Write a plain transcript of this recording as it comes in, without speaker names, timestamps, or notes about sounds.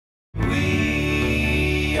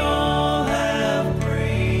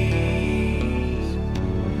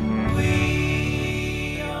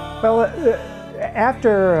Well,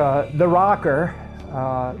 after The Rocker,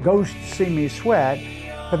 Ghosts See Me Sweat,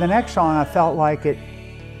 for the next song I felt like it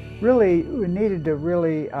really needed to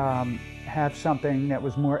really have something that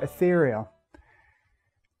was more ethereal,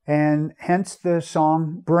 and hence the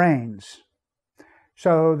song Brains.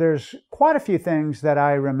 So there's quite a few things that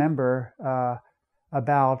I remember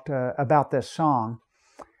about this song.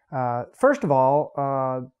 First of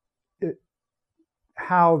all,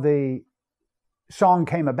 how the song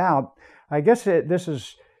came about. I guess this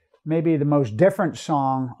is maybe the most different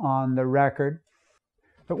song on the record.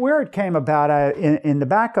 But where it came about, in the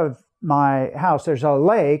back of my house, there's a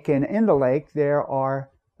lake, and in the lake there are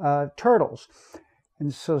turtles.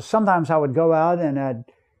 And so sometimes I would go out and I'd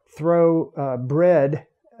throw bread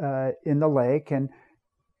in the lake, and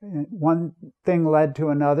one thing led to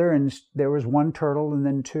another, and there was one turtle, and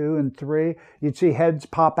then two and three. You'd see heads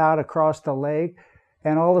pop out across the lake,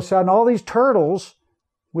 and all of a sudden all these turtles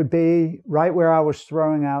would be right where I was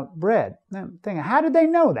throwing out bread. And I'm thinking, how did they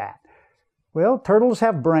know that? Well, turtles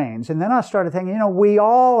have brains. And then I started thinking, we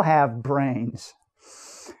all have brains.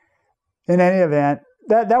 In any event,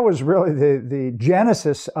 that was really the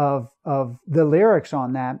genesis of the lyrics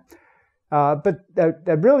on that. But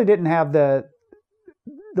I really didn't have the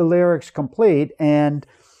lyrics complete. And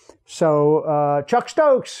so Chuck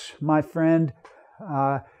Stokes, my friend,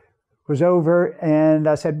 was over, and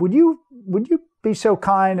I said, would you be so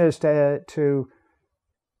kind as to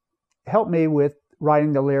help me with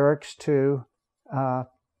writing the lyrics to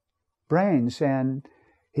Brains? And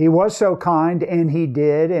he was so kind, and he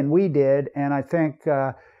did, and we did, and I think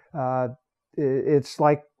it's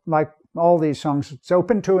like all these songs, it's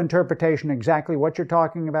open to interpretation exactly what you're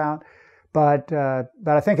talking about, but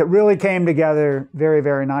I think it really came together very,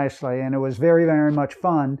 very nicely, and it was very, very much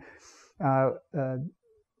fun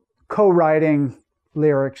co-writing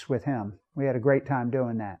lyrics with him. We had a great time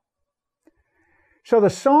doing that. So the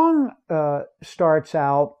song starts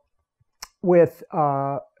out with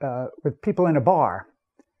people in a bar,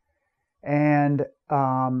 and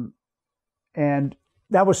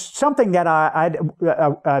that was something that I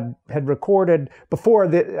had recorded before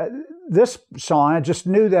this song. I just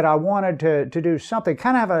knew that I wanted to do something,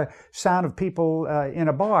 kind of have a sound of people in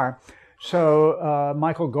a bar. So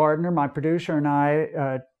Michael Gardner, my producer, and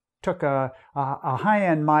I took a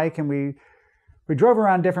high-end mic, and we drove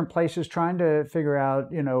around different places trying to figure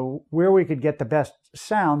out, where we could get the best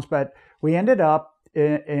sounds. But we ended up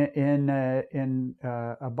in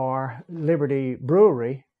a bar, Liberty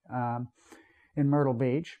Brewery, in Myrtle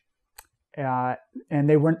Beach, and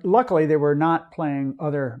luckily they were not playing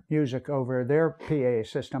other music over their PA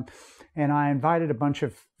system. And I invited a bunch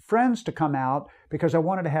of friends to come out because I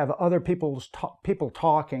wanted to have other people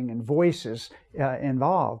talking and voices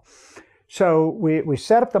involved. So we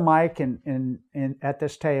set up the mic in at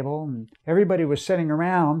this table, and everybody was sitting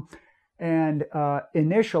around, and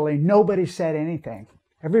initially nobody said anything.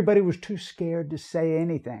 Everybody was too scared to say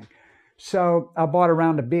anything. So I bought a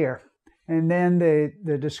round of beer, and then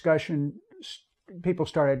the discussion, people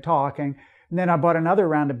started talking, and then I bought another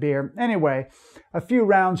round of beer. Anyway, a few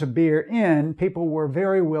rounds of beer in, people were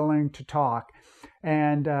very willing to talk.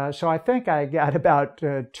 And so I think I got about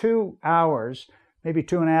 2 hours, maybe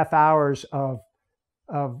 2.5 hours of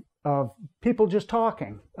people just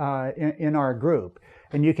talking in our group.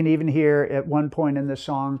 And you can even hear at one point in the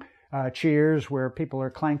song cheers, where people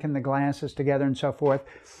are clanking the glasses together and so forth.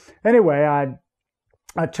 Anyway,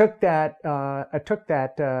 I took that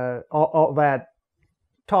all that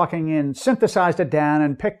talking in, synthesized it down,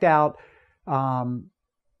 and picked out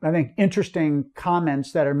I think interesting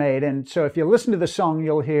comments that are made. And so if you listen to the song,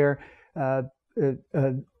 you'll hear down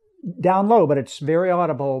low, but it's very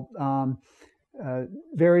audible,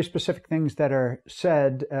 very specific things that are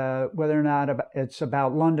said, whether or not it's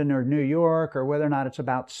about London or New York, or whether or not it's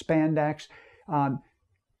about spandex.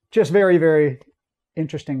 Just very, very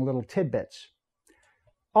interesting little tidbits.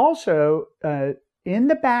 Also, in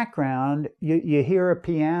the background, you hear a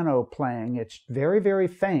piano playing. It's very, very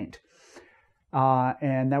faint.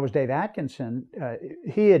 And that was Dave Atkinson.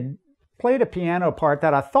 He had played a piano part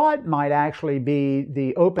that I thought might actually be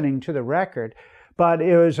the opening to the record, but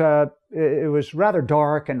it was rather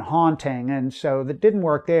dark and haunting, and so that didn't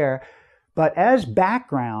work there. But as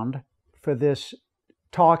background for this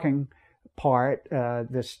talking part,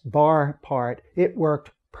 this bar part, it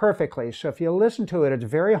worked perfectly. So if you listen to it, it's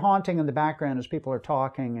very haunting in the background as people are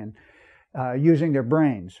talking and using their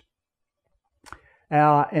brains.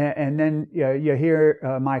 And then you hear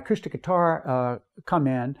my acoustic guitar come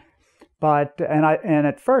in, and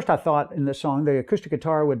at first I thought in the song the acoustic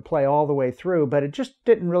guitar would play all the way through, but it just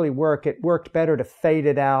didn't really work. It worked better to fade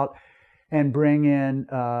it out and bring in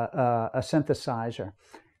a synthesizer.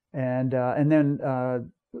 And then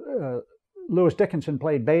Lewis Dickinson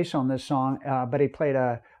played bass on this song, but he played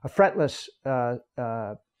a fretless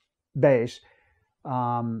bass,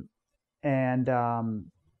 and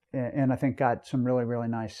I think got some really, really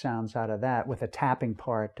nice sounds out of that with a tapping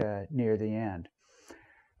part near the end.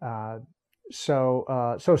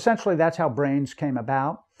 So essentially that's how Brains came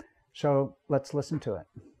about. So let's listen to it.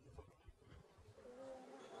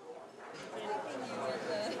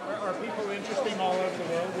 Are people interesting all over the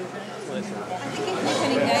world, do you think? I think if we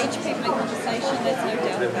can engage people in conversation, there's no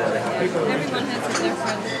doubt about it. Yeah. Everyone has a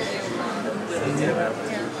different view.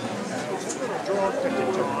 Draw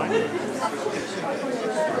picture to mind.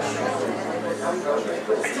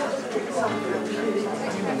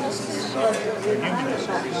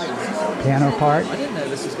 Piano part. I didn't know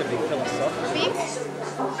this was going to be philosophical.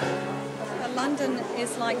 London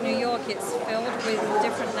is like New York. It's filled with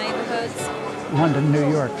different neighborhoods. London, New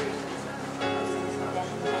York.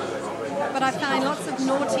 But I find lots of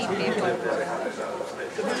naughty people.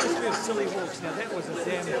 The Ministry of Silly Walks. Now that was a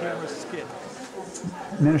Dan Camera skit.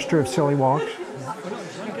 Minister of Silly Walks.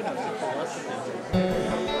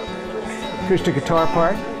 Acoustic guitar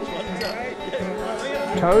part.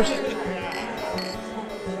 Toast.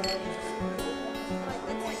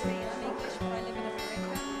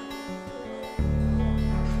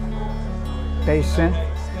 Bass synth.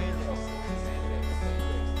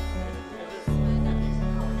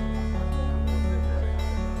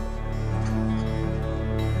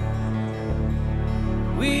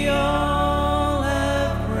 We all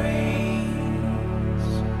have brains.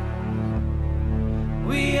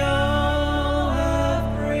 We all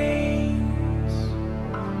have brains.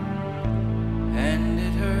 And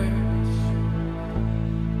it hurts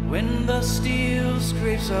when the steel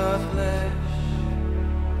scrapes our flesh.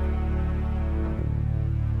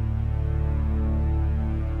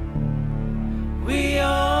 We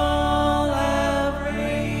all have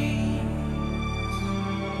brains.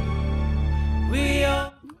 We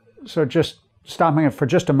all. So just stopping it for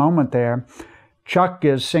just a moment there, Chuck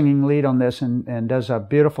is singing lead on this and does a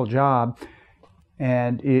beautiful job.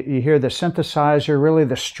 And you hear the synthesizer, really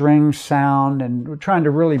the string sound, and we're trying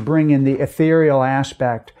to really bring in the ethereal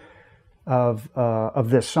aspect of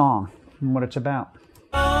this song and what it's about.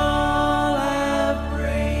 All have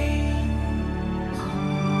brains,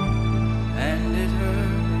 and it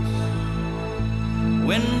hurts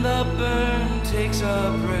when the burn takes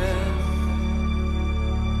our breath.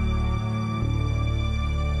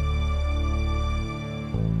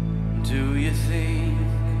 Do you think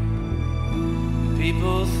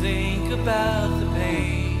people think about the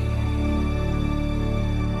pain?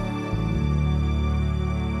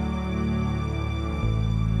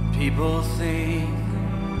 People think,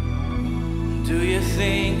 do you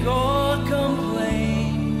think or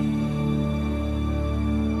complain?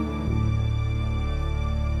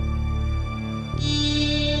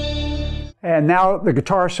 And now the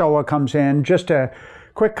guitar solo comes in. Just a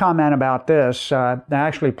quick comment about this. I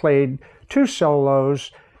actually played two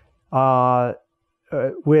solos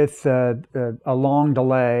with a long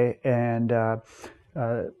delay, and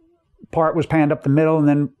part was panned up the middle, and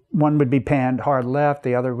then one would be panned hard left,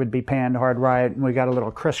 the other would be panned hard right, and we got a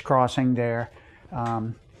little crisscrossing there,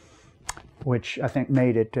 which I think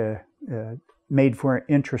made it made for an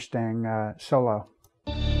interesting solo.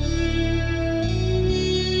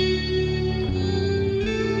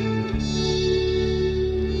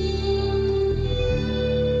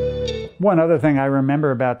 One other thing I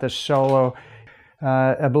remember about this solo,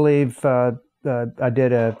 I believe I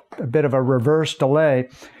did a bit of a reverse delay.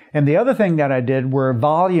 And the other thing that I did were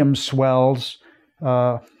volume swells,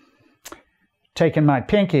 taking my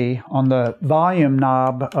pinky on the volume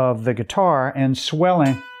knob of the guitar and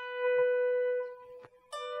swelling.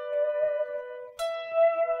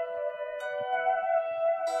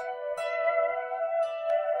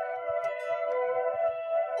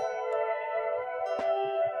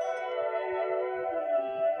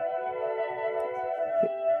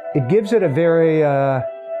 It gives it a very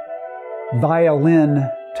violin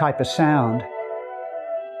type of sound.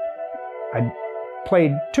 I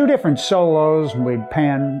played two different solos, and we'd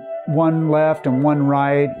pan one left and one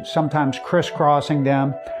right, sometimes crisscrossing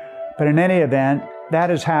them. But in any event, that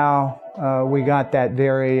is how we got that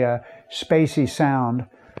very spacey sound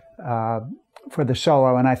for the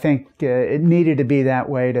solo. And I think it needed to be that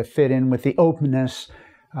way to fit in with the openness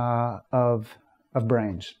of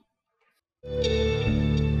Brains.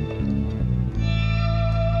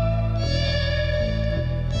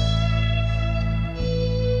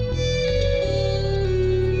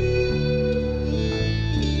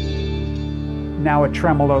 now a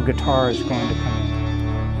tremolo guitar is going to come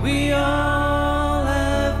in. We all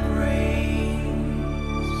have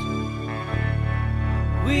brains.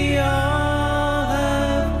 We all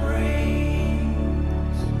have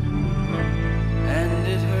brains. And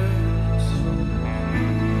it hurts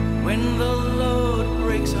when the load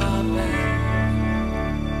breaks our back.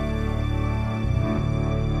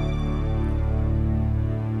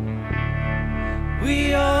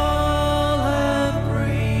 We all have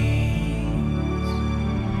brains.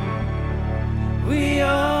 We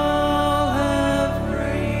all have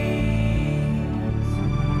brains.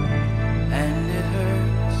 And it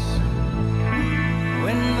hurts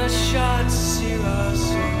when the shots sear our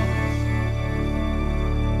souls.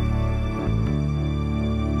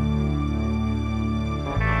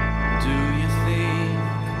 Do you think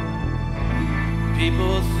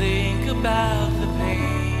people think about the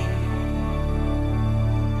pain?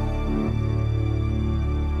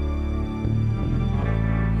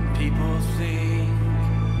 People think,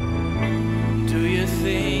 do you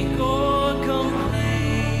think or complain?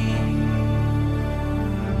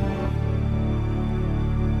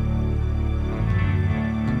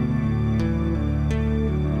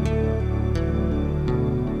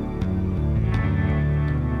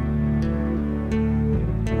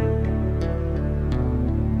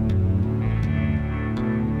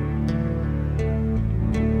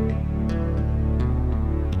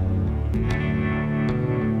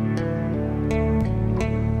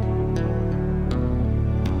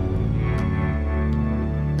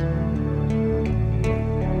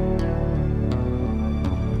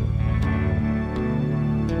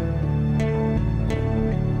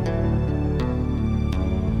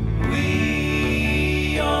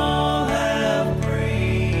 We all have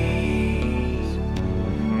brains.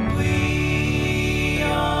 We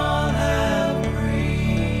all have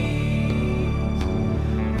brains.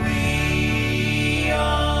 We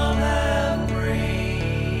all have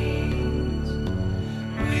brains.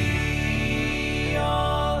 We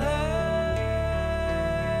all have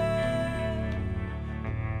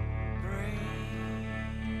brains.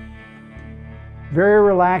 Very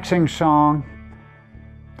relaxing song.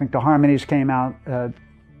 I think the harmonies came out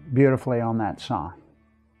beautifully on that song.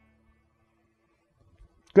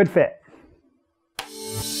 Good fit.